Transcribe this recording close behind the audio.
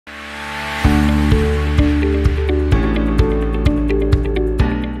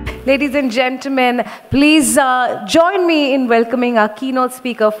Ladies and gentlemen, please join me in welcoming our keynote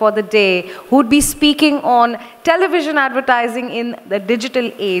speaker for the day, who would be speaking on television advertising in the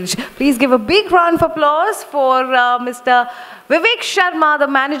digital age. Please give a big round of applause for Mr. Vivek Sharma, the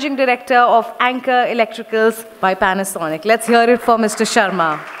Managing Director of Anchor Electricals by Panasonic. Let's hear it for Mr.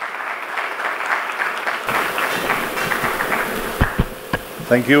 Sharma.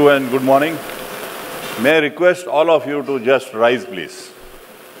 Thank you and good morning. May I request all of you to just rise, please.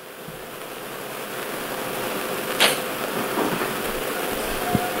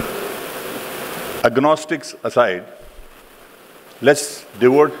 Agnostics aside, let's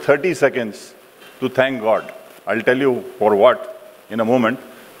devote 30 seconds to thank God. I'll tell you for what in a moment.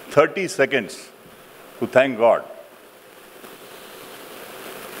 30 seconds to thank God.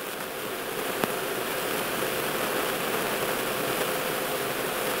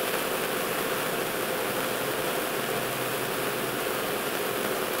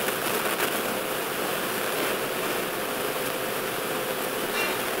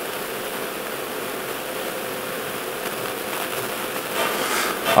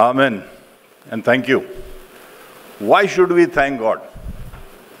 Amen. And thank you. Why should we thank God?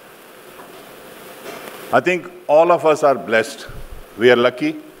 I think all of us are blessed. We are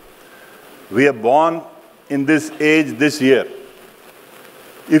lucky. We are born in this age this year.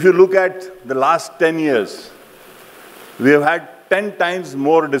 If you look at the last 10 years, we have had 10 times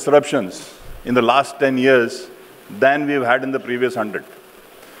more disruptions in the last 10 years than we've had in the previous 100.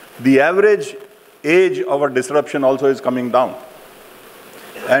 The average age of a disruption also is coming down.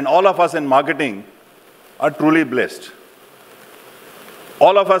 And all of us in marketing are truly blessed.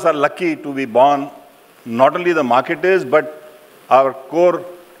 All of us are lucky to be born, not only the marketers, but our core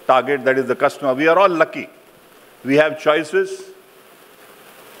target, that is the customer. We are all lucky. We have choices,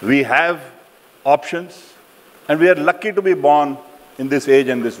 we have options, and we are lucky to be born in this age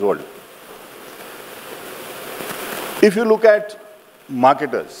and this world. If you look at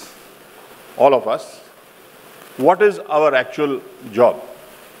marketers, all of us, what is our actual job?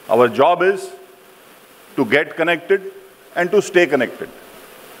 Our job is to get connected and to stay connected.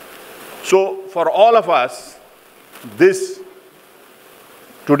 So for all of us,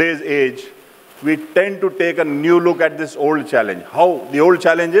 today's age, we tend to take a new look at this old challenge. The old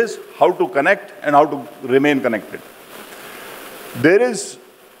challenge is how to connect and how to remain connected. There is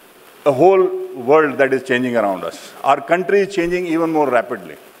a whole world that is changing around us. Our country is changing even more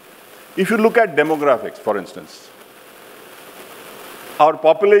rapidly. If you look at demographics, for instance, our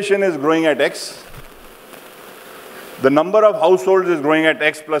population is growing at X. The number of households is growing at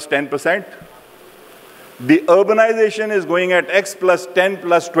X plus 10%. The urbanization is going at X plus 10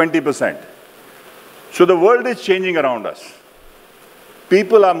 plus 20%. So the world is changing around us.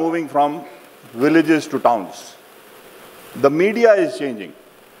 People are moving from villages to towns. The media is changing.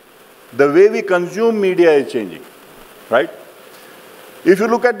 The way we consume media is changing, right? If you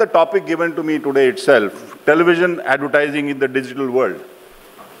look at the topic given to me today itself, television advertising in the digital world,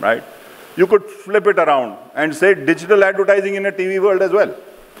 right? You could flip it around and say digital advertising in a TV world as well.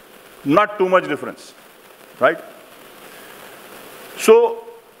 Not too much difference, right? So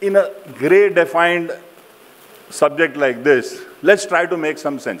in a gray defined subject like this, let's try to make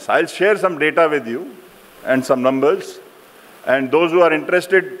some sense. I'll share some data with you and some numbers. And those who are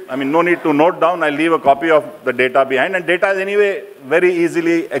interested, no need to note down. I'll leave a copy of the data behind. And data is anyway very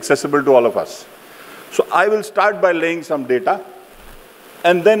easily accessible to all of us. So I will start by laying some data.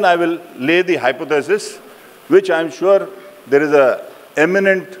 And then I will lay the hypothesis, which I'm sure there is an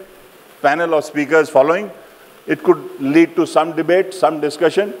eminent panel of speakers following. It could lead to some debate, some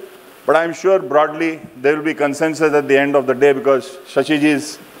discussion. But I'm sure broadly there will be consensus at the end of the day, because Shashiji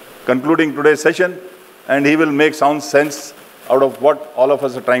is concluding today's session. And he will make sound sense out of what all of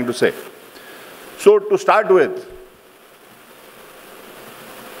us are trying to say. So to start with,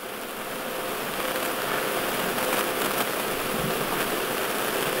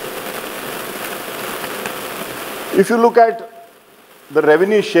 if you look at the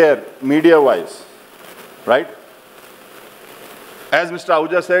revenue share media-wise, right? As Mr.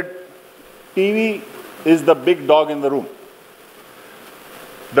 Ahuja said, TV is the big dog in the room.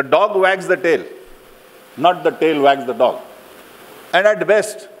 The dog wags the tail, not the tail wags the dog. And at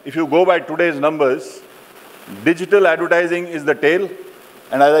best, if you go by today's numbers, digital advertising is the tail.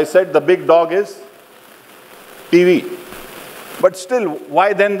 And as I said, the big dog is TV. But still,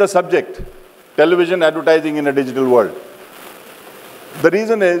 why then the subject? Television advertising in a digital world. The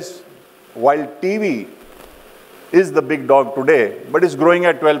reason is, while TV is the big dog today, but it's growing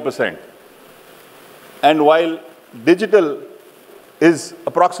at 12%. And while digital is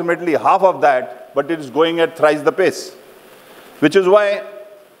approximately half of that, but it is going at thrice the pace. Which is why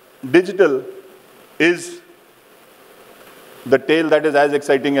digital is the tale that is as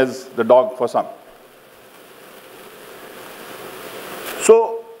exciting as the dog for some.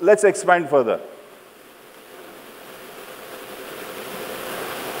 So let's expand further.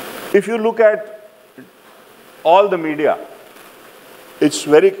 If you look at all the media, it's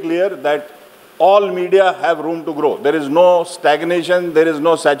very clear that all media have room to grow. There is no stagnation, there is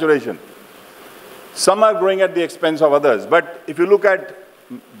no saturation. Some are growing at the expense of others. But if you look at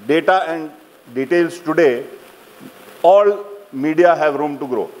data and details today, all media have room to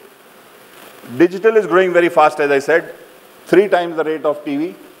grow. Digital is growing very fast, as I said, 3 times the rate of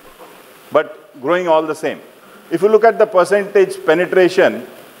TV, but growing all the same. If you look at the percentage penetration,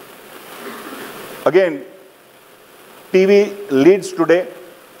 again, TV leads today,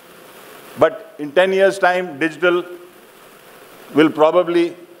 but in 10 years' time, digital will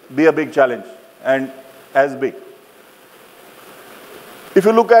probably be a big challenge and as big. If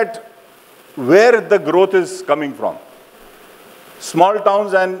you look at where the growth is coming from, small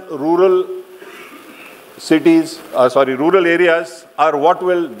towns and rural rural areas are what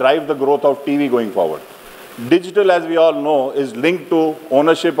will drive the growth of TV going forward. Digital, as we all know, is linked to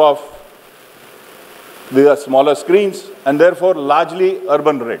ownership of the smaller screens and therefore largely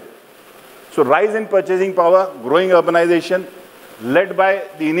urban led. So rise in purchasing power, growing urbanization, led by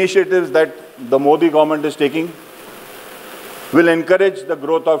the initiatives that the Modi government is taking, will encourage the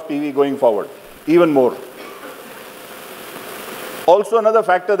growth of TV going forward even more. Also, another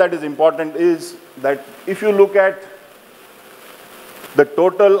factor that is important is that if you look at the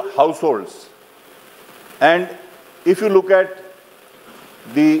total households and if you look at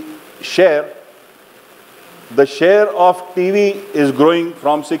the share of TV is growing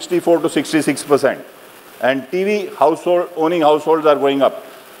from 64 to 66%. And TV owning households are going up.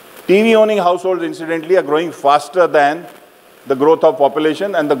 TV owning households, incidentally, are growing faster than the growth of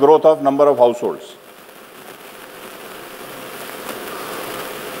population and the growth of number of households.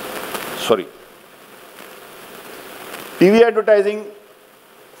 TV advertising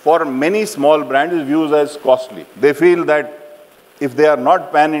for many small brands is viewed as costly. They feel that if they are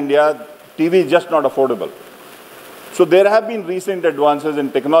not pan-India, TV is just not affordable. So there have been recent advances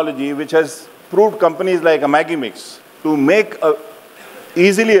in technology which has proved companies like Maggi Mix to make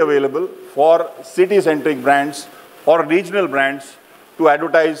easily available for city-centric brands or regional brands to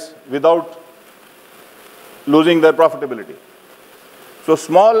advertise without losing their profitability. So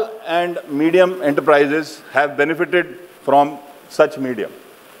small and medium enterprises have benefited from such medium.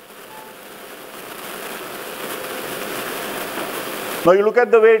 Now you look at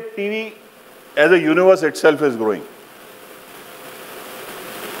the way TV as a universe itself is growing.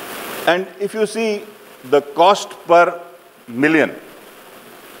 And if you see the cost per million,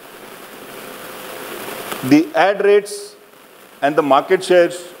 the ad rates and the market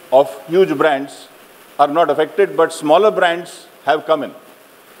shares of huge brands are not affected, but smaller brands have come in.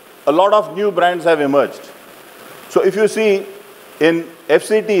 A lot of new brands have emerged. So if you see in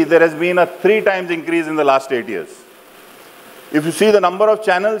FCT, there has been a 3 times increase in the last 8 years. If you see the number of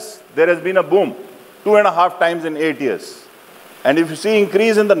channels, there has been a boom, 2.5 times in 8 years. And if you see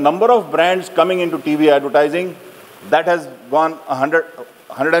increase in the number of brands coming into TV advertising, that has gone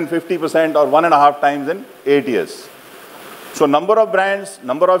 150% or 1.5 times in 8 years. So number of brands,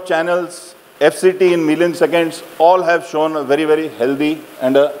 number of channels, FCT in million seconds, all have shown a very, very healthy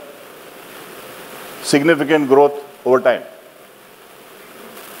and a significant growth over time.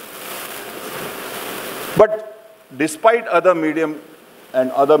 But despite other medium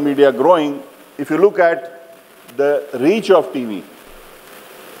and other media growing, if you look at the reach of TV,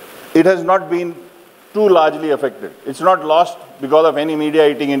 it has not been too largely affected. It's not lost because of any media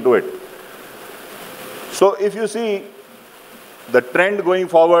eating into it. So if you see the trend going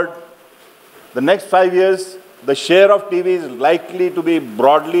forward, the next 5 years, the share of TV is likely to be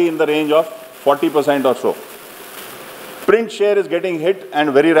broadly in the range of 40% or so. Print share is getting hit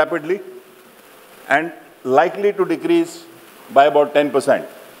and very rapidly and likely to decrease by about 10%.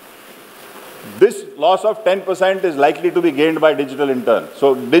 This loss of 10% is likely to be gained by digital in turn.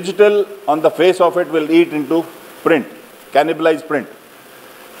 So digital on the face of it will eat into print, cannibalize print.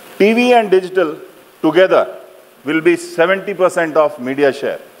 TV and digital together will be 70% of media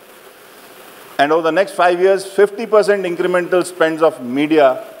share. And over the next 5 years, 50% incremental spends of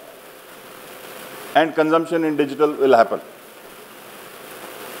media and consumption in digital will happen.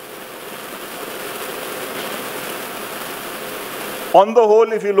 On the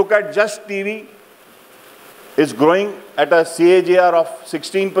whole, if you look at just TV, it's growing at a CAGR of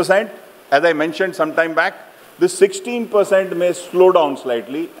 16%. As I mentioned some time back, this 16% may slow down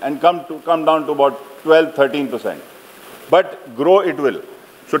slightly and come down to about 12, 13%. But grow it will.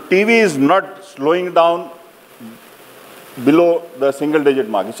 So TV is not slowing down below the single digit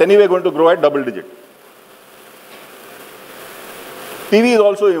mark. It's anyway going to grow at double digit. TV is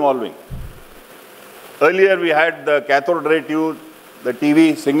also evolving. Earlier we had the cathode ray tube, the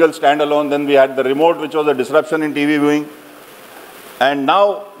TV single standalone, then we had the remote, which was a disruption in TV viewing. And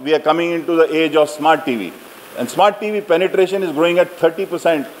now we are coming into the age of smart TV. And smart TV penetration is growing at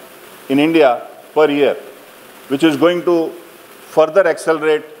 30% in India per year, which is going to further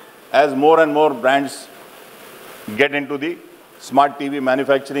accelerate as more and more brands get into the smart TV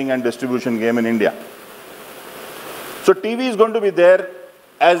manufacturing and distribution game in India. So TV is going to be there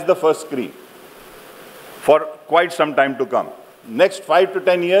as the first screen for quite some time to come. Next 5 to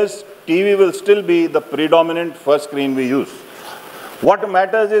 10 years, TV will still be the predominant first screen we use. What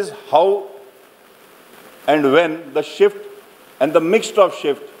matters is how and when the shift and the mix of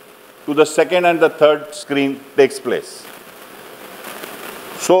shift to the second and the third screen takes place.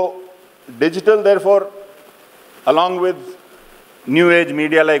 So digital, therefore, along with new age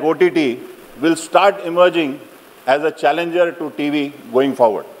media like OTT, will start emerging as a challenger to TV going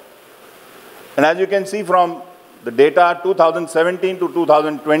forward. And as you can see from the data, 2017 to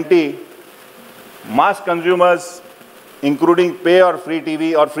 2020, mass consumers, including pay or free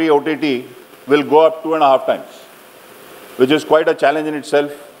TV or free OTT, will go up 2.5 times, which is quite a challenge in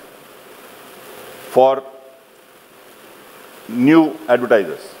itself for new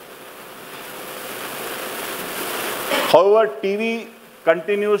advertisers. However, TV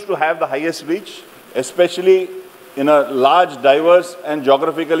continues to have the highest reach, especially in a large, diverse and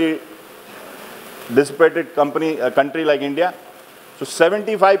geographically dissipated country like India. So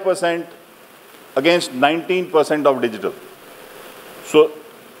 75% against 19% of digital. So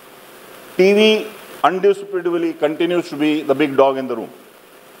TV undisputably continues to be the big dog in the room.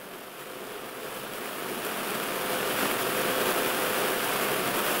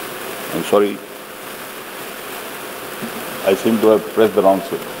 I'm sorry, I seem to have pressed the wrong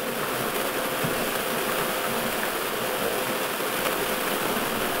switch.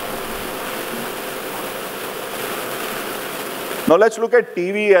 Now let's look at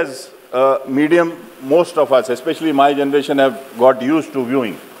TV as a medium most of us, especially my generation, have got used to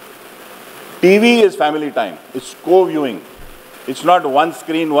viewing. TV is family time. It's co-viewing. It's not one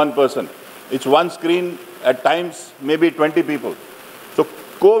screen, one person. It's one screen, at times, maybe 20 people. So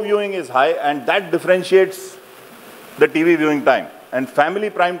co-viewing is high, and that differentiates the TV viewing time. And family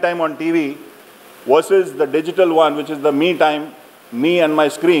prime time on TV versus the digital one, which is the me time, me and my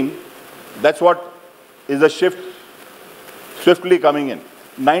screen, that's what is the shift swiftly coming in.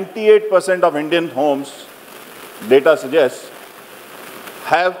 98% of Indian homes, data suggests,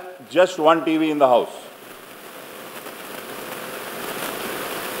 have just one TV in the house.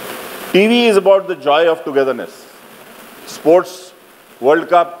 TV is about the joy of togetherness. Sports, World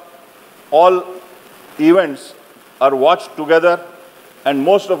Cup, all events are watched together, and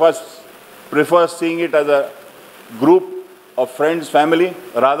most of us prefer seeing it as a group of friends, family,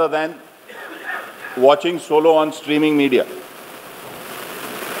 rather than watching solo on streaming media.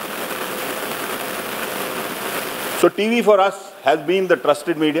 So TV for us has been the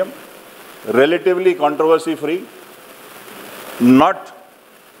trusted medium, relatively controversy-free, not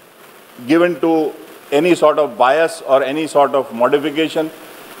given to any sort of bias or any sort of modification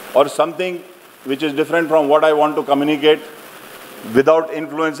or something which is different from what I want to communicate without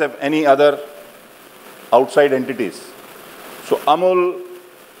influence of any other outside entities. So Amul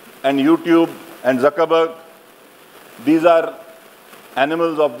and YouTube and Zuckerberg, these are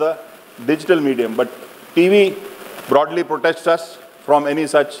animals of the digital medium, but TV broadly protects us from any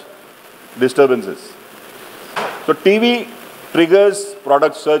such disturbances. So TV triggers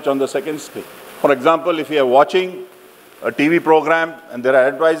product search on the second screen. For example, if you are watching a TV program and there are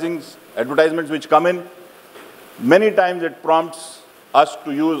advertisements which come in, many times it prompts us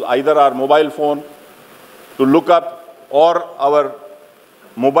to use either our mobile phone to look up or our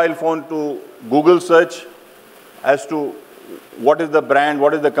mobile phone to Google search as to what is the brand,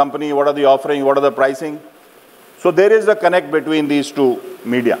 what is the company, what are the offering, what are the pricing. So there is a connect between these two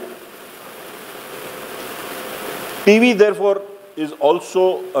media. TV, therefore, is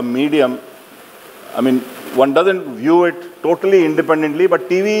also a medium. I mean, one doesn't view it totally independently, but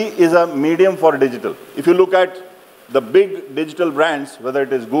TV is a medium for digital. If you look at the big digital brands, whether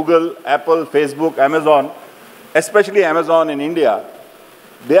it is Google, Apple, Facebook, Amazon, especially Amazon in India,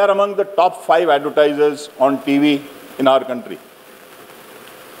 they are among the top 5 advertisers on TV in our country.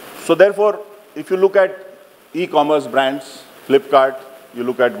 So therefore, if you look at e-commerce brands, Flipkart, you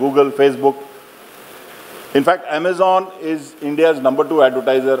look at Google, Facebook. In fact, Amazon is India's #2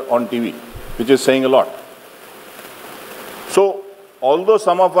 advertiser on TV, which is saying a lot. So although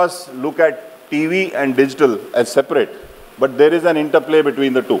some of us look at TV and digital as separate, but there is an interplay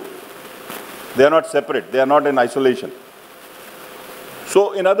between the two. They are not separate. They are not in isolation.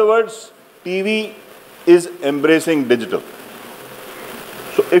 So, in other words, TV is embracing digital.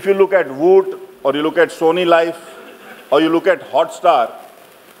 So, if you look at Woot, or you look at Sony Life, or you look at Hotstar,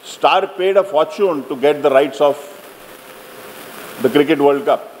 Star paid a fortune to get the rights of the Cricket World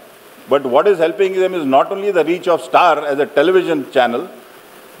Cup. But what is helping them is not only the reach of Star as a television channel,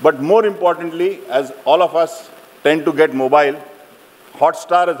 but more importantly, as all of us tend to get mobile,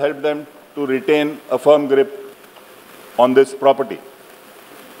 Hotstar has helped them to retain a firm grip on this property.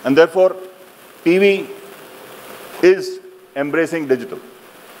 And therefore, TV is embracing digital.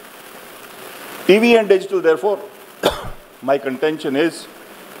 TV and digital, therefore, my contention is,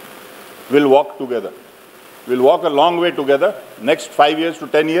 will walk together. We'll walk a long way together, next 5 years to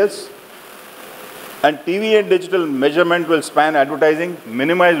 10 years. And TV and digital measurement will span advertising,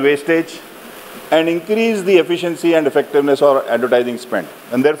 minimize wastage, and increase the efficiency and effectiveness of advertising spend.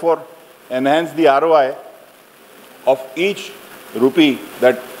 And therefore, enhance the ROI of each rupee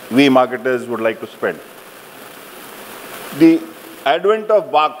that we marketers would like to spend. The advent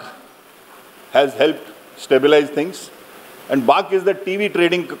of BAK has helped stabilize things. And BAK is the TV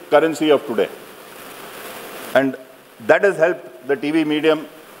trading currency of today. And that has helped the TV medium,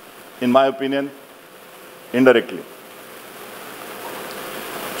 in my opinion, indirectly.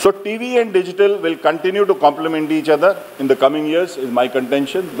 So TV and digital will continue to complement each other in the coming years, is my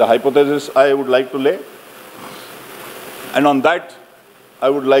contention, the hypothesis I would like to lay. And on that, I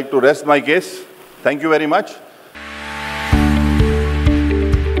would like to rest my case. Thank you very much.